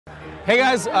Hey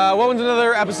guys, welcome to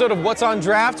another episode of What's on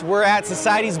Draft. We're at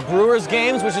Societe's Brewers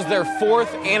Games, which is their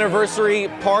 4th anniversary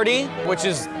party, which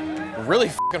is really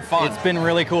f***ing fun. It's been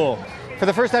really cool. For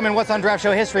the first time in What's on Draft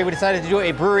show history, we decided to do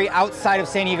a brewery outside of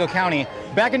San Diego County.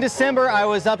 Back in December, I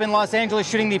was up in Los Angeles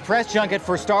shooting the press junket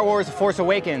for Star Wars: Force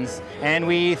Awakens, and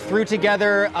we threw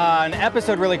together an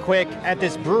episode really quick at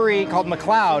this brewery called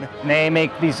MacLeod. They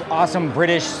make these awesome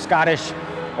British, Scottish,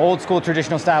 old school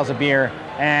traditional styles of beer,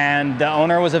 and the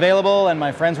owner was available and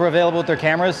my friends were available with their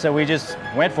cameras, so we just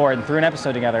went for it and threw an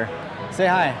episode together. Say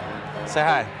hi. Say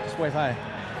hi. Just wave hi.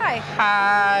 Hi.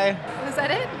 Hi. Was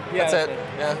that it? Yeah, that's it.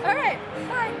 Yeah. All right.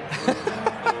 Hi.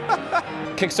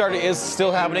 Kickstarter is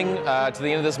still happening to the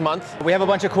end of this month. We have a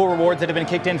bunch of cool rewards that have been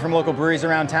kicked in from local breweries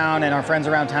around town and our friends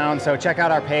around town, so check out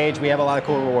our page. We have a lot of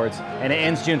cool rewards. And it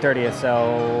ends June 30th,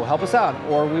 so help us out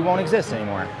or we won't exist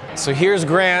anymore. So here's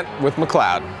Grant with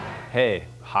MacLeod. Hey,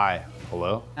 hi,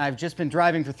 hello. I've just been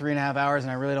driving for 3.5 hours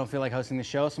and I really don't feel like hosting the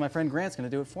show, so my friend Grant's gonna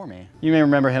do it for me. You may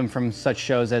remember him from such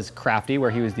shows as Crafty, where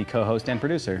he was the co-host and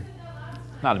producer.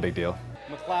 Not a big deal.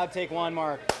 MacLeod, take one,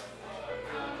 Mark.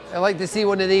 I like to see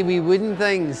one of the wee wooden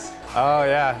things. Oh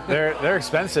yeah, they're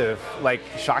expensive, like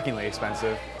shockingly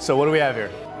expensive. So what do we have here?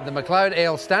 The MacLeod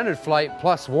Ale Standard Flight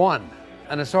 +1,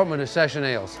 an assortment of session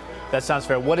ales. That sounds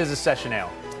fair. What is a session ale?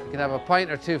 You can have a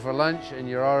pint or two for lunch and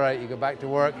you're all right. You go back to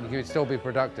work and you can still be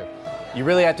productive. You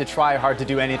really have to try hard to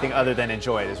do anything other than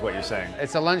enjoy it, is what you're saying.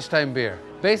 It's a lunchtime beer.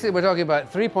 Basically, we're talking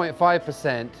about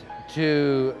 3.5%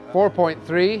 to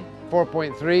 4.3,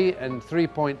 4.3, and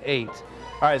 3.8.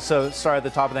 All right, so start at the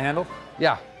top of the handle.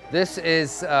 Yeah, this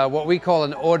is what we call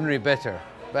an ordinary bitter.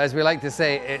 But as we like to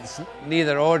say, it's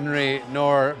neither ordinary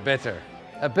nor bitter.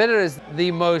 A bitter is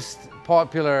the most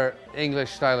popular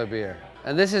English style of beer.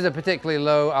 And this is a particularly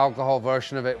low alcohol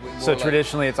version of it. So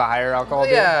traditionally it's a higher alcohol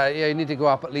beer? Yeah, you need to go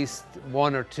up at least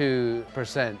 1 or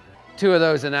 2%. 2 of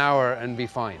those an hour and be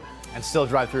fine. And still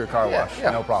drive through a car wash,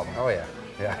 Yeah. no problem. Oh yeah,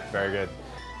 yeah. Very good.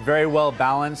 Very well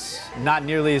balanced, not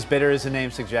nearly as bitter as the name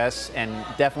suggests, and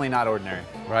definitely not ordinary.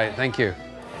 Right, thank you.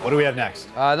 What do we have next?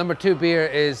 Number 2 beer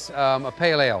is a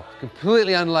pale ale,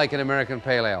 completely unlike an American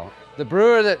pale ale. The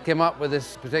brewer that came up with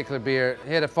this particular beer,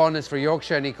 he had a fondness for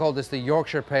Yorkshire and he called this the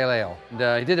Yorkshire Pale Ale.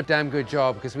 And he did a damn good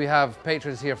job because we have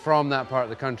patrons here from that part of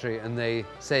the country and they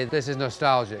say this is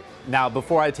nostalgic. Now,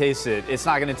 before I taste it, it's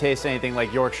not gonna taste anything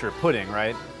like Yorkshire pudding,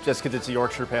 right? Just because it's a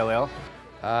Yorkshire Pale Ale?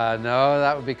 No,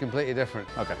 that would be completely different.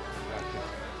 Okay.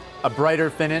 A brighter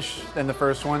finish than the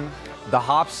first one. The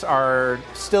hops are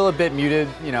still a bit muted,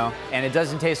 you know, and it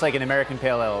doesn't taste like an American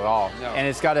Pale Ale at all. No. And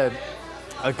it's got a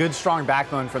good strong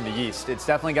backbone from the yeast. It's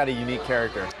definitely got a unique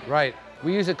character. Right.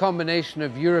 We use a combination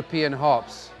of European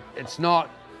hops. It's not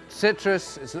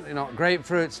citrus, it's not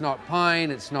grapefruit, it's not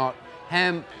pine, it's not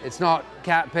hemp, it's not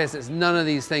cat piss, it's none of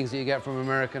these things that you get from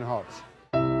American hops.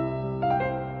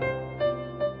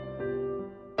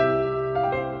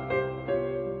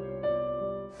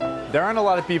 There aren't a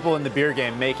lot of people in the beer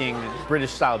game making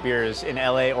British style beers in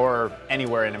LA or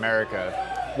anywhere in America.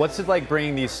 What's it like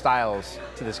bringing these styles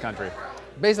to this country?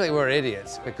 Basically, we're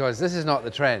idiots because this is not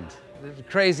the trend. There's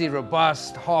crazy,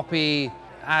 robust, hoppy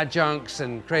adjuncts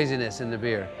and craziness in the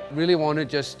beer. Really wanted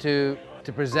just to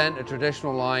present a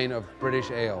traditional line of British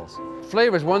ales.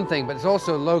 Flavor is one thing, but it's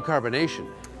also low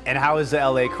carbonation. And how has the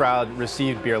LA crowd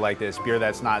received beer like this? Beer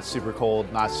that's not super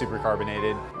cold, not super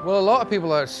carbonated? Well, a lot of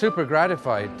people are super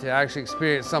gratified to actually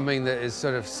experience something that is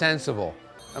sort of sensible.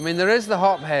 I mean, there is the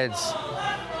hop heads.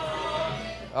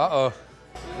 Uh-oh.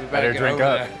 You Better get drink over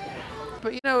up. there.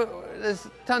 But you know, there's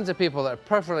tons of people that are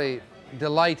perfectly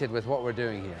delighted with what we're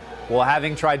doing here. Well,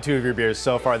 having tried 2 of your beers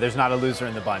so far, there's not a loser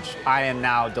in the bunch. I am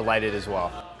now delighted as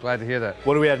well. Glad to hear that.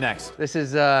 What do we have next? This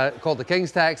is called the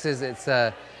King's Taxes. It's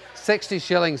a 60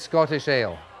 shilling Scottish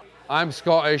ale. I'm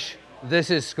Scottish,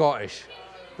 this is Scottish.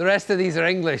 The rest of these are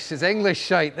English. It's English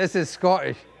shite, this is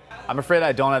Scottish. I'm afraid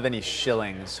I don't have any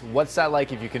shillings. What's that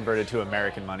like if you convert it to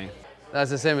American money? That's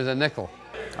the same as a nickel.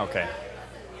 Okay.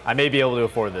 I may be able to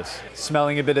afford this.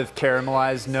 Smelling a bit of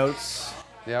caramelized notes.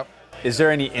 Yep. Is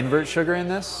there any invert sugar in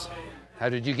this? How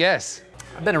did you guess?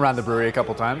 I've been around the brewery a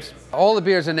couple times. All the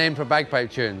beers are named for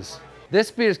bagpipe tunes. This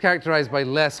beer is characterized by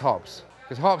less hops.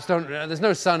 Because hops don't, there's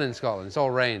no sun in Scotland, it's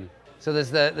all rain. So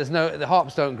the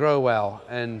hops don't grow well,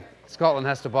 and Scotland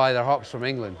has to buy their hops from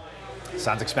England.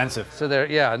 Sounds expensive. So they're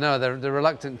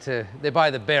reluctant to, they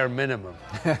buy the bare minimum.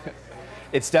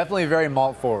 It's definitely very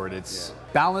malt forward. It's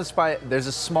balanced by, there's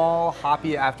a small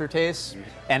hoppy aftertaste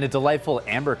and a delightful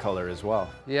amber color as well.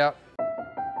 Yeah.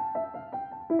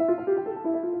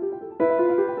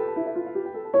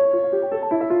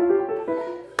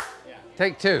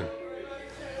 Take 2.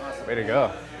 Way to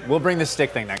go. We'll bring the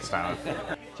stick thing next time.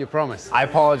 Do you promise? I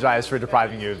apologize for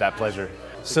depriving you of that pleasure.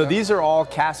 So these are all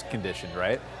cask conditioned,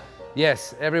 right?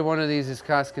 Yes, every one of these is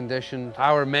cask conditioned.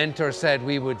 Our mentor said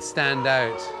we would stand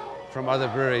out from other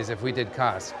breweries if we did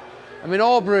cask. I mean,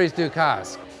 all breweries do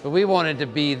cask, but we wanted to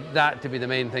be the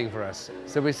main thing for us.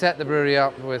 So we set the brewery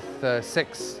up with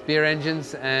 6 beer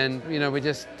engines, and we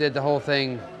just did the whole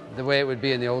thing the way it would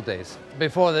be in the old days,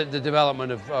 before the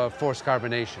development of forced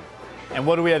carbonation. And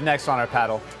what do we have next on our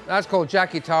paddle? That's called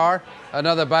Jackie Tar,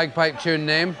 another bagpipe tune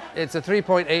name. It's a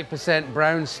 3.8%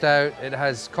 brown stout. It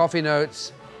has coffee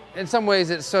notes. In some ways,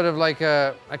 it's sort of like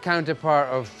a counterpart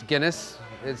of Guinness.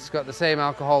 It's got the same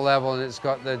alcohol level and it's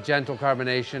got the gentle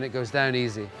carbonation. It goes down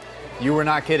easy. You were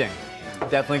not kidding.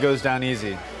 Definitely goes down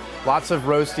easy. Lots of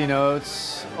roasty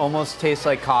notes, almost tastes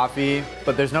like coffee,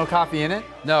 but there's no coffee in it?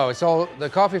 No, it's all, the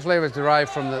coffee flavor is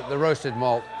derived from the roasted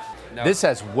malt. No. This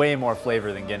has way more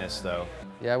flavor than Guinness, though.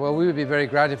 Yeah, well, we would be very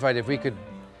gratified if we could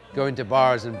go into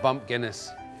bars and bump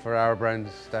Guinness for our brown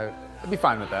stout. I'd be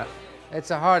fine with that.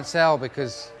 It's a hard sell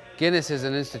because Guinness is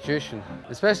an institution,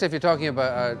 especially if you're talking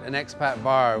about an expat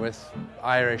bar with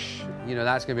Irish,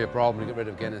 that's going to be a problem to get rid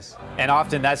of Guinness. And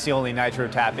often that's the only nitro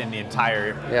tap in the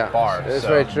entire bar. That's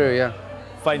very true, yeah.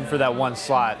 Fighting for that one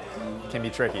slot can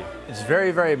be tricky. It's very,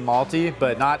 very malty,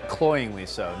 but not cloyingly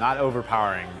so, not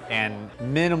overpowering, and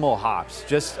minimal hops,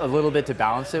 just a little bit to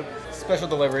balance it. Special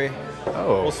delivery.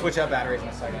 Oh. We'll switch out batteries in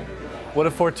a second. What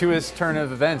a fortuitous turn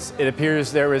of events. It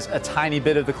appears there was a tiny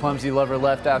bit of the Clumsy Lover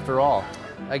left after all.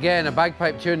 Again, a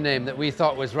bagpipe tune name that we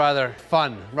thought was rather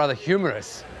fun, rather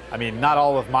humorous. I mean, not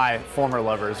all of my former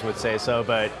lovers would say so,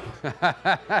 but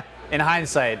in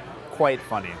hindsight, quite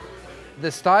funny.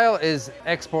 The style is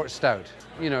export stout.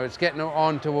 It's getting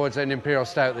on towards an imperial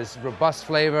stout. There's robust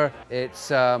flavor. It's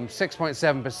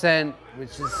 6.7%,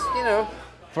 which is,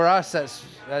 for us,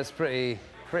 that's pretty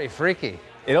freaky.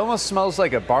 It almost smells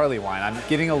like a barley wine. I'm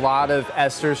getting a lot of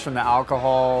esters from the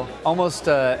alcohol, almost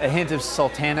a hint of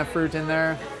sultana fruit in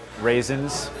there.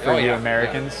 Raisins for you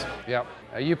Americans. Yep.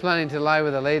 Are you planning to lie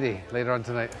with a lady later on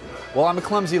tonight? Well, I'm a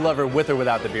Clumsy Lover with or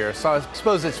without the beer, so I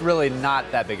suppose it's really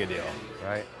not that big a deal.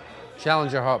 Right.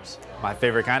 Challenger hops. My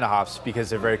favorite kind of hops because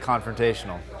they're very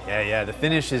confrontational. Yeah, the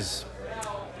finish is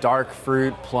dark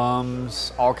fruit,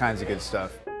 plums, all kinds of good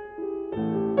stuff.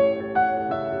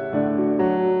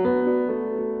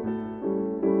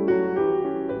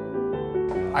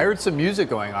 I heard some music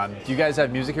going on. Do you guys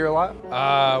have music here a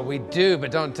lot? We do, but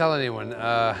don't tell anyone.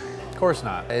 Of course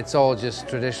not. It's all just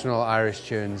traditional Irish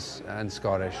tunes and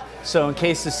Scottish. So in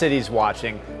case the city's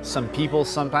watching, some people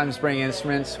sometimes bring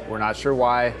instruments. We're not sure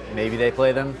why. Maybe they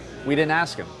play them. We didn't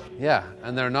ask them. Yeah,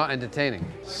 and they're not entertaining.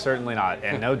 Certainly not,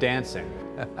 and no dancing.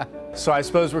 So I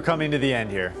suppose we're coming to the end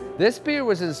here. This beer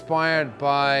was inspired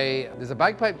by, there's a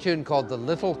bagpipe tune called The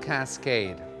Little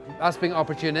Cascade. Us being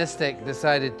opportunistic,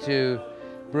 decided to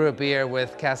brew a beer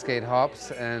with Cascade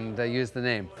hops and use the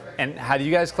name. And how do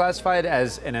you guys classify it,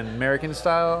 as an American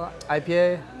style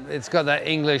IPA? It's got that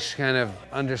English kind of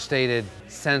understated,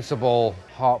 sensible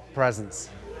hop presence.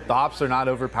 The hops are not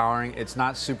overpowering. It's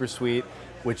not super sweet,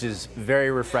 which is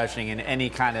very refreshing in any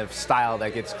kind of style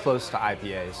that gets close to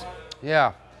IPAs.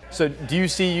 Yeah. So do you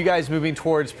see you guys moving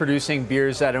towards producing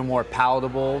beers that are more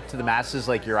palatable to the masses,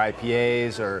 like your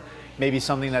IPAs, or maybe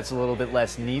something that's a little bit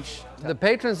less niche? The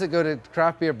patrons that go to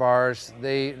craft beer bars,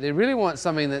 they really want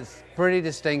something that's pretty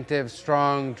distinctive,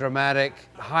 strong, dramatic,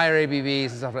 higher ABVs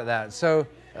and stuff like that. So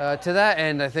to that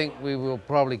end, I think we will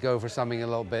probably go for something a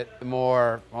little bit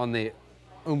more on the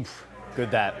oomph.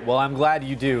 Good that. Well, I'm glad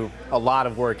you do a lot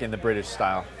of work in the British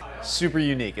style. Super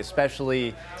unique,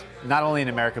 especially not only in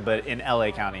America, but in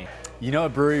LA County. You know a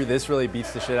brewery this really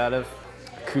beats the shit out of?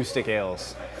 Acoustic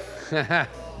ales.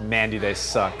 Man, do they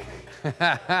suck.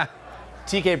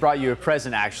 TK brought you a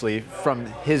present, actually, from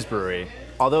his brewery.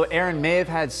 Although Aaron may have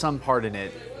had some part in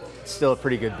it, it's still a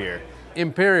pretty good beer.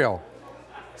 Imperial.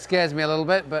 Scares me a little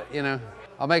bit, but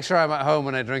I'll make sure I'm at home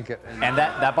when I drink it. And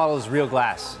that bottle is real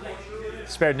glass.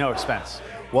 Spared no expense.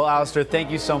 Well, Alistair,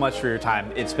 thank you so much for your time.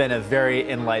 It's been a very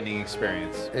enlightening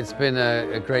experience. It's been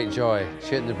a great joy,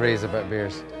 shooting the breeze about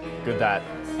beers. Good that.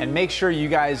 And make sure you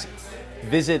guys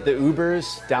visit the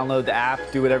Ubers, download the app,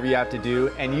 do whatever you have to do,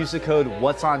 and use the code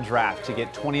What'sOnDraft to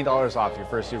get $20 off your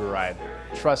first Uber ride.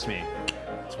 Trust me,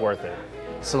 it's worth it.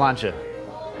 Solancha.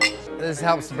 This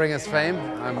helps to bring us fame.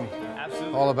 I'm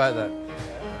all about that.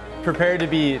 Prepare to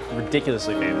be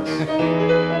ridiculously famous.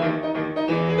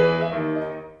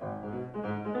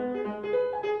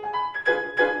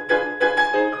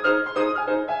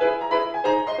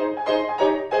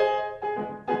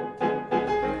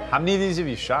 How many of these have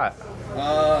you shot?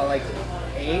 Like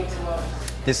 8.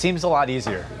 This seems a lot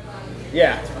easier.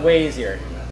 Yeah, it's way easier.